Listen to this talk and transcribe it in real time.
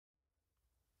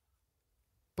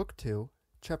Book 2,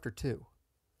 Chapter 2.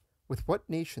 With what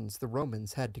nations the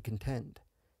Romans had to contend,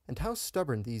 and how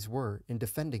stubborn these were in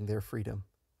defending their freedom.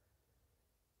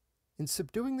 In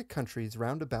subduing the countries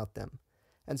round about them,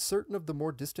 and certain of the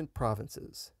more distant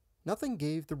provinces, nothing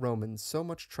gave the Romans so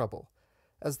much trouble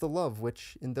as the love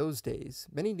which, in those days,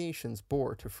 many nations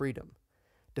bore to freedom,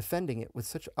 defending it with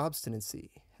such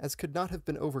obstinacy as could not have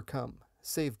been overcome,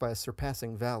 save by a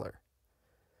surpassing valor.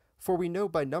 For we know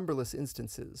by numberless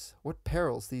instances what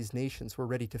perils these nations were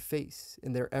ready to face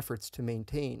in their efforts to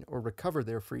maintain or recover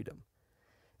their freedom,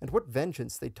 and what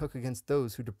vengeance they took against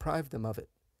those who deprived them of it.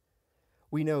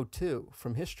 We know, too,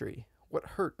 from history, what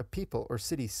hurt a people or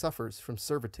city suffers from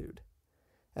servitude.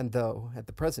 And though, at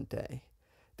the present day,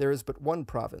 there is but one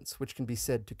province which can be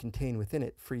said to contain within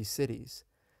it free cities,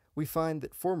 we find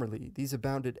that formerly these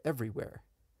abounded everywhere.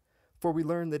 For we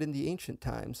learn that in the ancient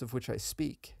times of which I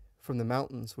speak, from the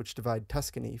mountains which divide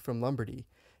Tuscany from Lombardy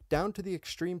down to the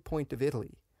extreme point of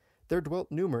Italy, there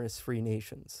dwelt numerous free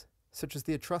nations, such as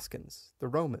the Etruscans, the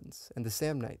Romans, and the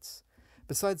Samnites,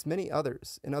 besides many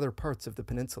others in other parts of the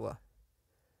peninsula.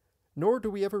 Nor do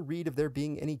we ever read of there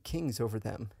being any kings over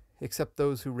them, except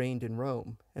those who reigned in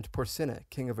Rome, and Porsenna,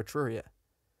 king of Etruria.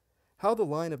 How the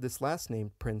line of this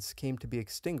last-named prince came to be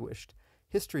extinguished,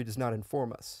 history does not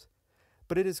inform us,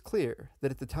 but it is clear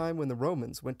that at the time when the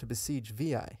Romans went to besiege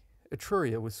Veii,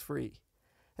 Etruria was free,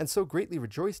 and so greatly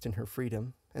rejoiced in her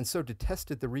freedom, and so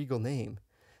detested the regal name,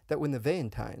 that when the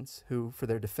Veientines, who, for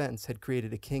their defense, had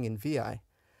created a king in Veii,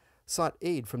 sought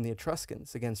aid from the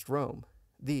Etruscans against Rome,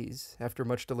 these, after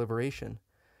much deliberation,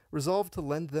 resolved to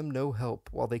lend them no help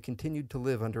while they continued to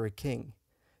live under a king,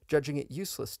 judging it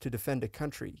useless to defend a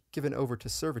country given over to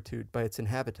servitude by its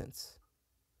inhabitants.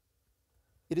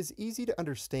 It is easy to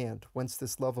understand whence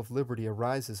this love of liberty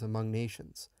arises among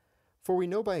nations, for we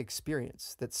know by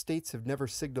experience that states have never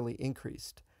signally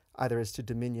increased, either as to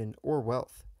dominion or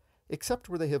wealth, except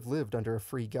where they have lived under a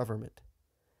free government.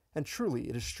 And truly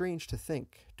it is strange to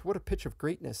think to what a pitch of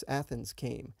greatness Athens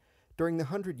came during the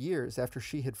 100 years after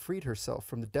she had freed herself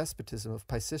from the despotism of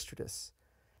Pisistratus,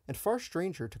 and far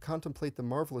stranger to contemplate the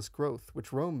marvelous growth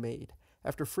which Rome made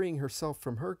after freeing herself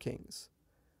from her kings.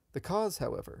 The cause,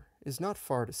 however, is not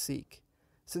far to seek,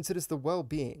 since it is the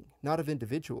well-being, not of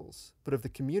individuals, but of the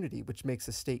community which makes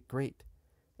a state great,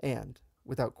 and,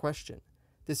 without question,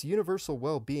 this universal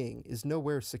well-being is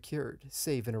nowhere secured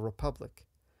save in a republic.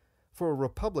 For a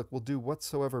republic will do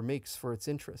whatsoever makes for its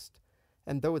interest,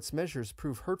 and though its measures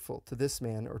prove hurtful to this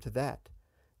man or to that,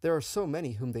 there are so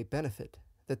many whom they benefit,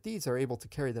 that these are able to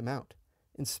carry them out,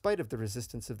 in spite of the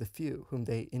resistance of the few whom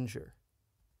they injure.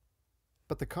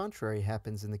 But the contrary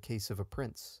happens in the case of a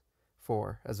prince,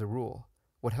 for, as a rule,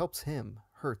 what helps him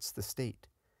hurts the state,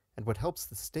 and what helps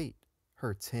the state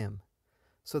hurts him,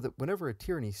 so that whenever a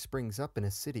tyranny springs up in a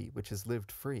city which has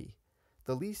lived free,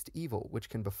 the least evil which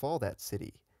can befall that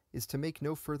city is to make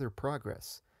no further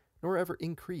progress, nor ever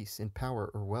increase in power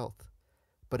or wealth,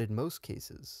 but in most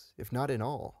cases, if not in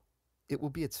all, it will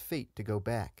be its fate to go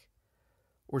back.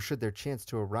 Or should there chance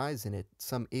to arise in it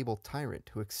some able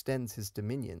tyrant who extends his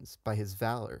dominions by his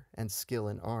valor and skill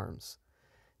in arms,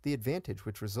 the advantage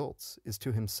which results is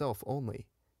to himself only,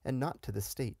 and not to the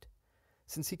state,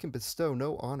 since he can bestow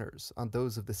no honors on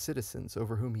those of the citizens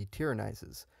over whom he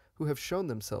tyrannizes, who have shown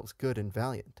themselves good and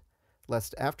valiant,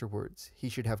 lest afterwards he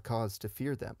should have cause to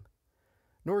fear them.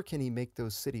 Nor can he make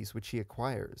those cities which he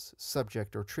acquires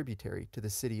subject or tributary to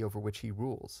the city over which he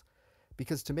rules,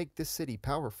 because to make this city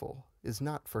powerful is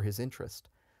not for his interest,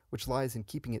 which lies in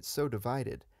keeping it so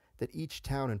divided that each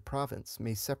town and province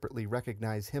may separately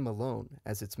recognize him alone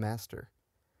as its master.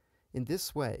 In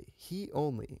this way, he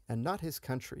only, and not his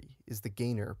country, is the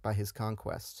gainer by his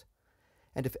conquest.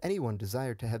 And if anyone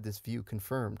desire to have this view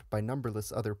confirmed by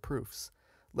numberless other proofs,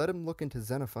 let him look into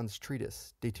Xenophon's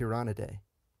treatise De Tyrannidae.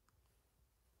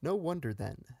 No wonder,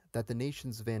 then, that the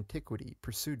nations of antiquity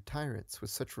pursued tyrants with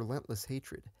such relentless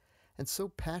hatred, and so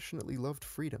passionately loved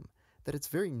freedom that its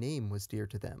very name was dear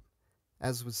to them,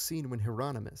 as was seen when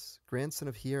Hieronymus, grandson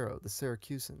of Hiero the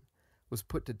Syracusan, was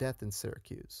put to death in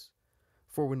Syracuse.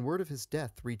 For when word of his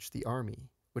death reached the army,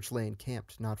 which lay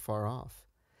encamped not far off,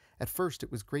 at first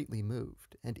it was greatly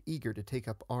moved, and eager to take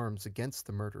up arms against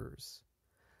the murderers.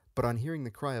 But on hearing the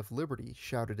cry of liberty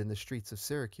shouted in the streets of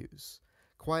Syracuse,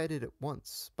 quieted at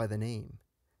once by the name,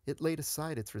 it laid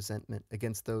aside its resentment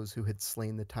against those who had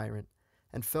slain the tyrant,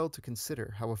 and fell to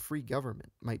consider how a free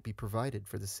government might be provided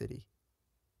for the city.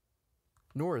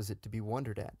 Nor is it to be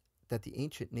wondered at that the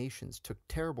ancient nations took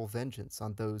terrible vengeance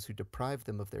on those who deprived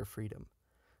them of their freedom,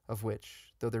 of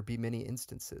which, though there be many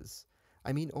instances,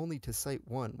 I mean only to cite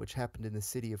one which happened in the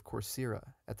city of Corcyra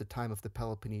at the time of the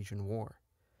Peloponnesian War.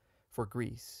 For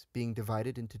Greece, being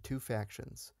divided into two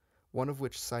factions, one of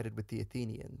which sided with the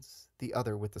Athenians, the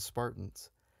other with the Spartans,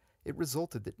 it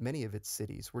resulted that many of its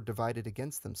cities were divided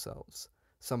against themselves,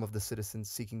 some of the citizens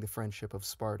seeking the friendship of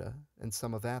Sparta, and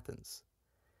some of Athens.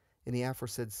 In the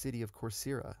aforesaid city of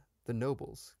Corcyra, the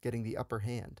nobles, getting the upper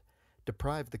hand,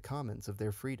 deprived the commons of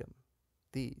their freedom.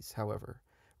 These, however,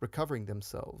 recovering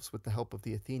themselves with the help of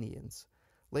the Athenians,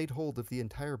 laid hold of the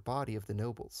entire body of the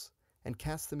nobles, and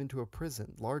cast them into a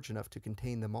prison large enough to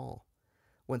contain them all,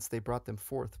 whence they brought them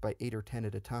forth by 8 or 10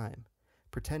 at a time,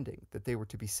 pretending that they were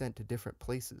to be sent to different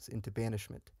places into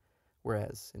banishment,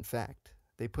 whereas, in fact,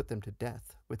 they put them to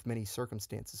death with many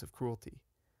circumstances of cruelty.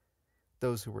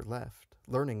 Those who were left,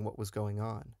 learning what was going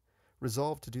on,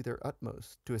 resolved to do their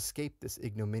utmost to escape this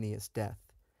ignominious death,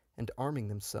 and arming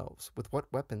themselves with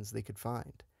what weapons they could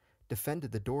find,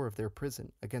 defended the door of their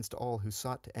prison against all who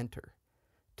sought to enter,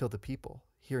 till the people,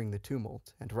 hearing the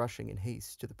tumult and rushing in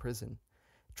haste to the prison,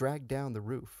 dragged down the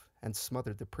roof and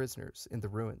smothered the prisoners in the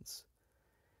ruins.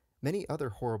 Many other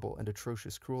horrible and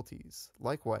atrocious cruelties,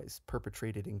 likewise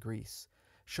perpetrated in Greece,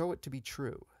 show it to be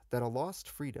true that a lost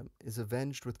freedom is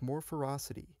avenged with more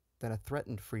ferocity than a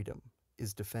threatened freedom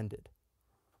is defended.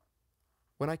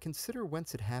 When I consider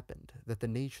whence it happened that the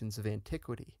nations of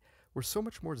antiquity were so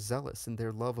much more zealous in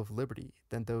their love of liberty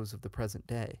than those of the present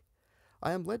day,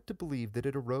 I am led to believe that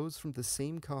it arose from the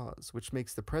same cause which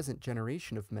makes the present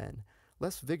generation of men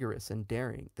less vigorous and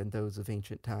daring than those of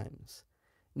ancient times,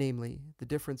 namely, the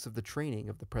difference of the training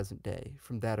of the present day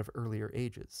from that of earlier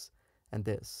ages, and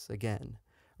this, again,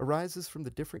 arises from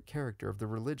the different character of the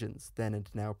religions then and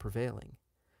now prevailing.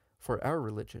 For our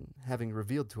religion, having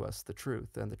revealed to us the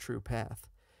truth and the true path,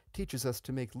 teaches us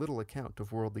to make little account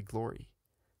of worldly glory,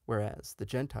 whereas the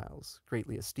Gentiles,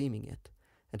 greatly esteeming it,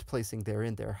 and placing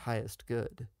therein their highest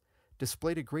good,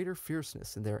 displayed a greater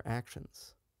fierceness in their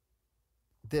actions.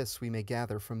 This we may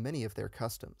gather from many of their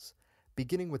customs,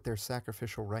 beginning with their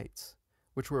sacrificial rites,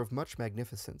 which were of much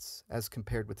magnificence as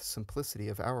compared with the simplicity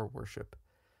of our worship,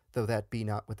 though that be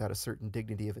not without a certain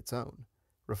dignity of its own,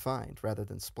 refined rather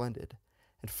than splendid,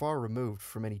 and far removed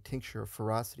from any tincture of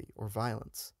ferocity or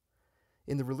violence.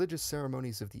 In the religious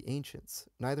ceremonies of the ancients,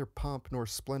 neither pomp nor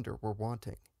splendor were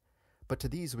wanting, but to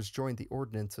these was joined the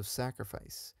ordinance of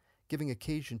sacrifice, giving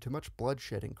occasion to much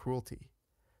bloodshed and cruelty.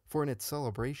 For in its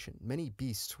celebration many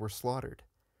beasts were slaughtered,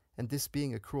 and this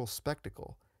being a cruel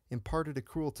spectacle, imparted a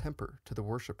cruel temper to the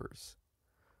worshippers.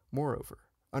 Moreover,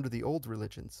 under the old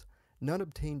religions, none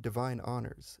obtained divine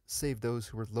honors save those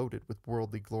who were loaded with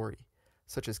worldly glory,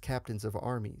 such as captains of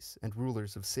armies and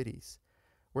rulers of cities,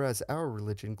 whereas our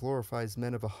religion glorifies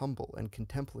men of a humble and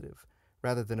contemplative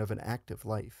rather than of an active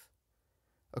life.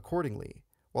 Accordingly,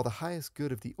 while the highest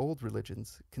good of the old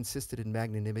religions consisted in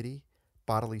magnanimity,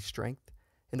 bodily strength,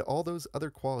 and all those other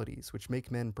qualities which make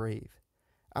men brave,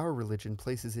 our religion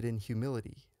places it in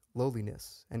humility,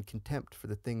 lowliness, and contempt for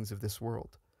the things of this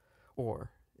world.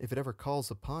 Or, if it ever calls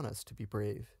upon us to be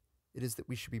brave, it is that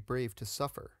we should be brave to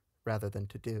suffer rather than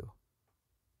to do.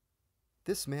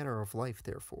 This manner of life,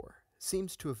 therefore,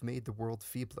 seems to have made the world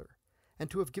feebler, and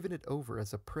to have given it over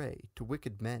as a prey to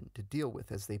wicked men to deal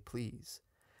with as they please,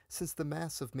 since the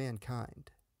mass of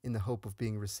mankind, in the hope of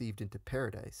being received into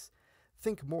paradise,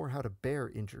 think more how to bear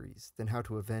injuries than how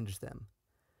to avenge them.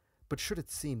 But should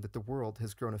it seem that the world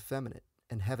has grown effeminate,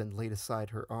 and heaven laid aside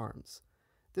her arms,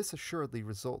 this assuredly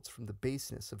results from the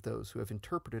baseness of those who have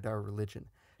interpreted our religion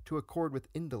to accord with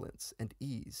indolence and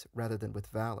ease rather than with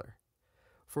valor.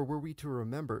 For were we to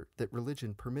remember that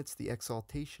religion permits the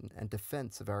exaltation and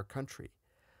defense of our country,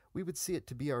 we would see it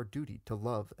to be our duty to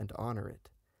love and honor it,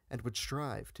 and would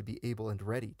strive to be able and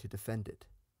ready to defend it.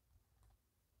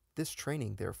 This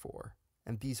training, therefore,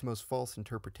 and these most false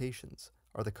interpretations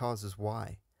are the causes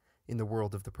why, in the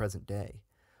world of the present day,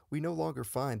 we no longer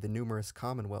find the numerous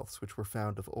commonwealths which were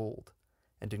found of old,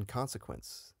 and in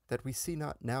consequence, that we see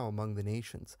not now among the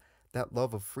nations that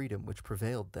love of freedom which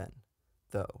prevailed then,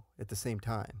 though, at the same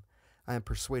time, I am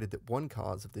persuaded that one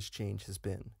cause of this change has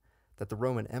been, that the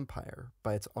Roman Empire,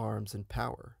 by its arms and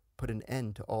power, put an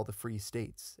end to all the free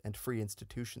states and free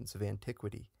institutions of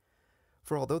antiquity.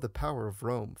 For although the power of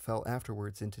Rome fell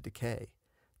afterwards into decay,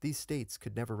 these states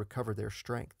could never recover their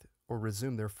strength or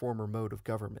resume their former mode of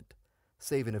government,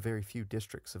 save in a very few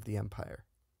districts of the empire.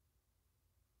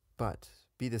 But,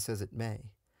 be this as it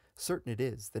may, certain it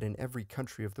is that in every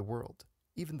country of the world,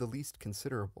 even the least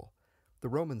considerable, the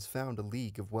Romans found a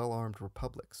league of well-armed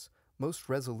republics, most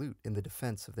resolute in the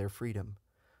defense of their freedom,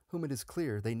 whom it is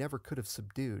clear they never could have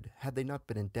subdued had they not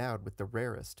been endowed with the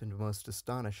rarest and most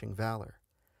astonishing valor.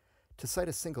 To cite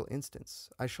a single instance,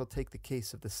 I shall take the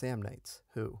case of the Samnites,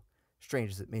 who, strange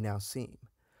as it may now seem,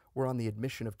 were on the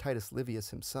admission of Titus Livius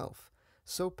himself,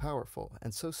 so powerful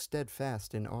and so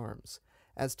steadfast in arms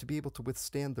as to be able to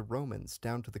withstand the Romans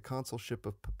down to the consulship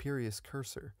of Papirius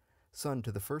Cursor, son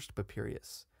to the first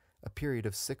Papirius, a period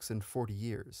of 46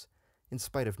 years, in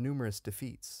spite of numerous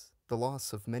defeats, the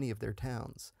loss of many of their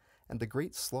towns, and the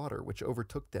great slaughter which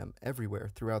overtook them everywhere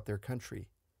throughout their country.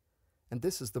 And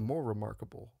this is the more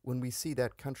remarkable when we see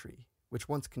that country, which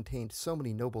once contained so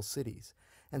many noble cities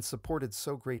and supported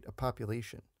so great a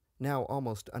population, now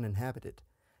almost uninhabited,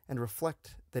 and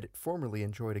reflect that it formerly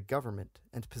enjoyed a government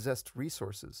and possessed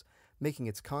resources, making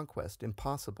its conquest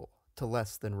impossible to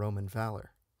less than Roman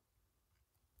valor.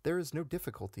 There is no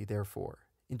difficulty, therefore,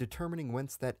 in determining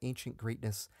whence that ancient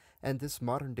greatness and this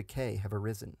modern decay have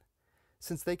arisen,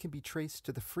 since they can be traced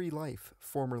to the free life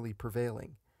formerly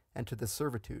prevailing, and to the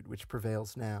servitude which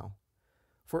prevails now.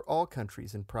 For all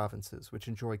countries and provinces which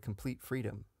enjoy complete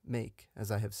freedom make,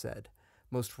 as I have said,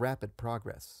 most rapid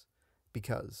progress,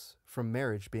 because, from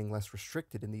marriage being less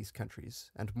restricted in these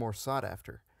countries and more sought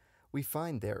after, we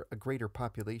find there a greater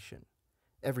population,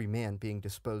 every man being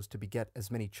disposed to beget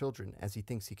as many children as he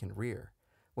thinks he can rear,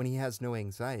 when he has no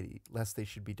anxiety lest they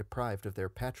should be deprived of their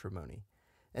patrimony,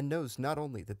 and knows not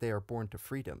only that they are born to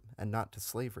freedom and not to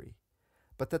slavery,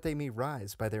 but that they may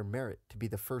rise by their merit to be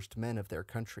the first men of their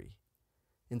country.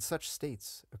 In such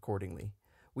states, accordingly,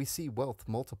 we see wealth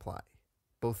multiply,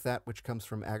 both that which comes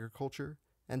from agriculture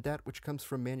and that which comes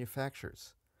from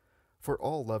manufactures. For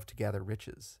all love to gather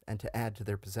riches and to add to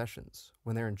their possessions,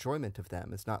 when their enjoyment of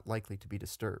them is not likely to be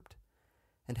disturbed.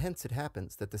 And hence it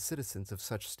happens that the citizens of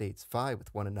such states vie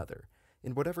with one another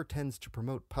in whatever tends to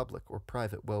promote public or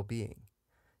private well-being,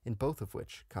 in both of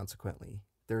which, consequently,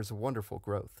 there is a wonderful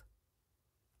growth.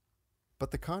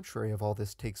 But the contrary of all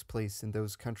this takes place in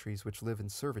those countries which live in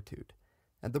servitude,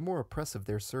 and the more oppressive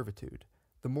their servitude,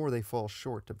 the more they fall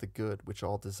short of the good which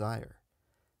all desire.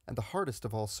 And the hardest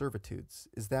of all servitudes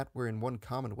is that wherein one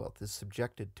commonwealth is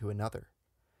subjected to another.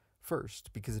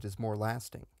 First, because it is more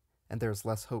lasting, and there is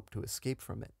less hope to escape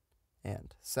from it,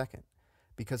 and, second,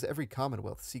 because every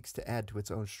commonwealth seeks to add to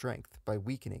its own strength by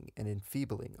weakening and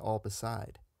enfeebling all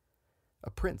beside. A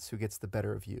prince who gets the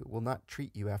better of you will not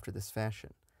treat you after this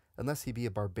fashion, unless he be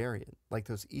a barbarian, like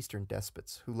those eastern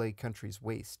despots who lay countries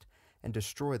waste and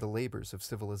destroy the labors of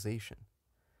civilization.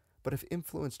 But if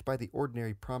influenced by the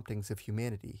ordinary promptings of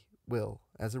humanity, will,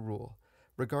 as a rule,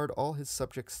 regard all his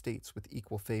subject states with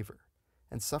equal favor,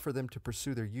 and suffer them to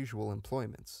pursue their usual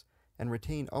employments, and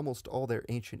retain almost all their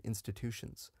ancient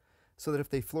institutions, so that if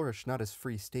they flourish not as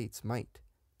free states might,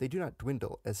 they do not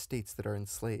dwindle as states that are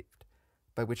enslaved,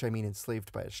 by which I mean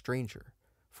enslaved by a stranger,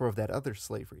 for of that other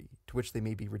slavery, to which they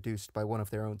may be reduced by one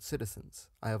of their own citizens,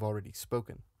 I have already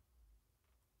spoken.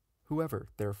 Whoever,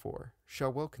 therefore,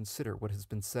 shall well consider what has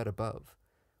been said above,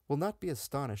 will not be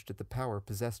astonished at the power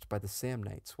possessed by the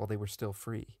Samnites while they were still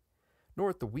free, nor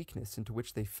at the weakness into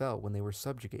which they fell when they were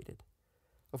subjugated,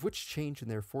 of which change in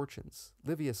their fortunes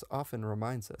Livius often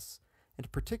reminds us, and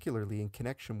particularly in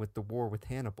connection with the war with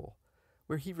Hannibal,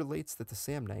 where he relates that the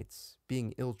Samnites,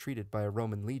 being ill-treated by a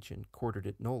Roman legion quartered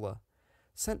at Nola,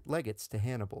 sent legates to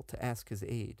Hannibal to ask his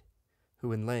aid,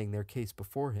 who, in laying their case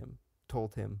before him,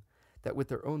 told him that with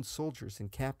their own soldiers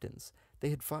and captains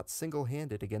they had fought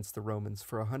single-handed against the Romans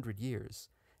for 100 years,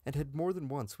 and had more than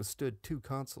once withstood 2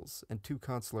 consuls and 2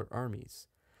 consular armies,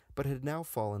 but had now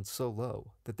fallen so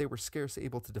low that they were scarce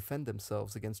able to defend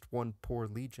themselves against one poor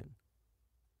legion,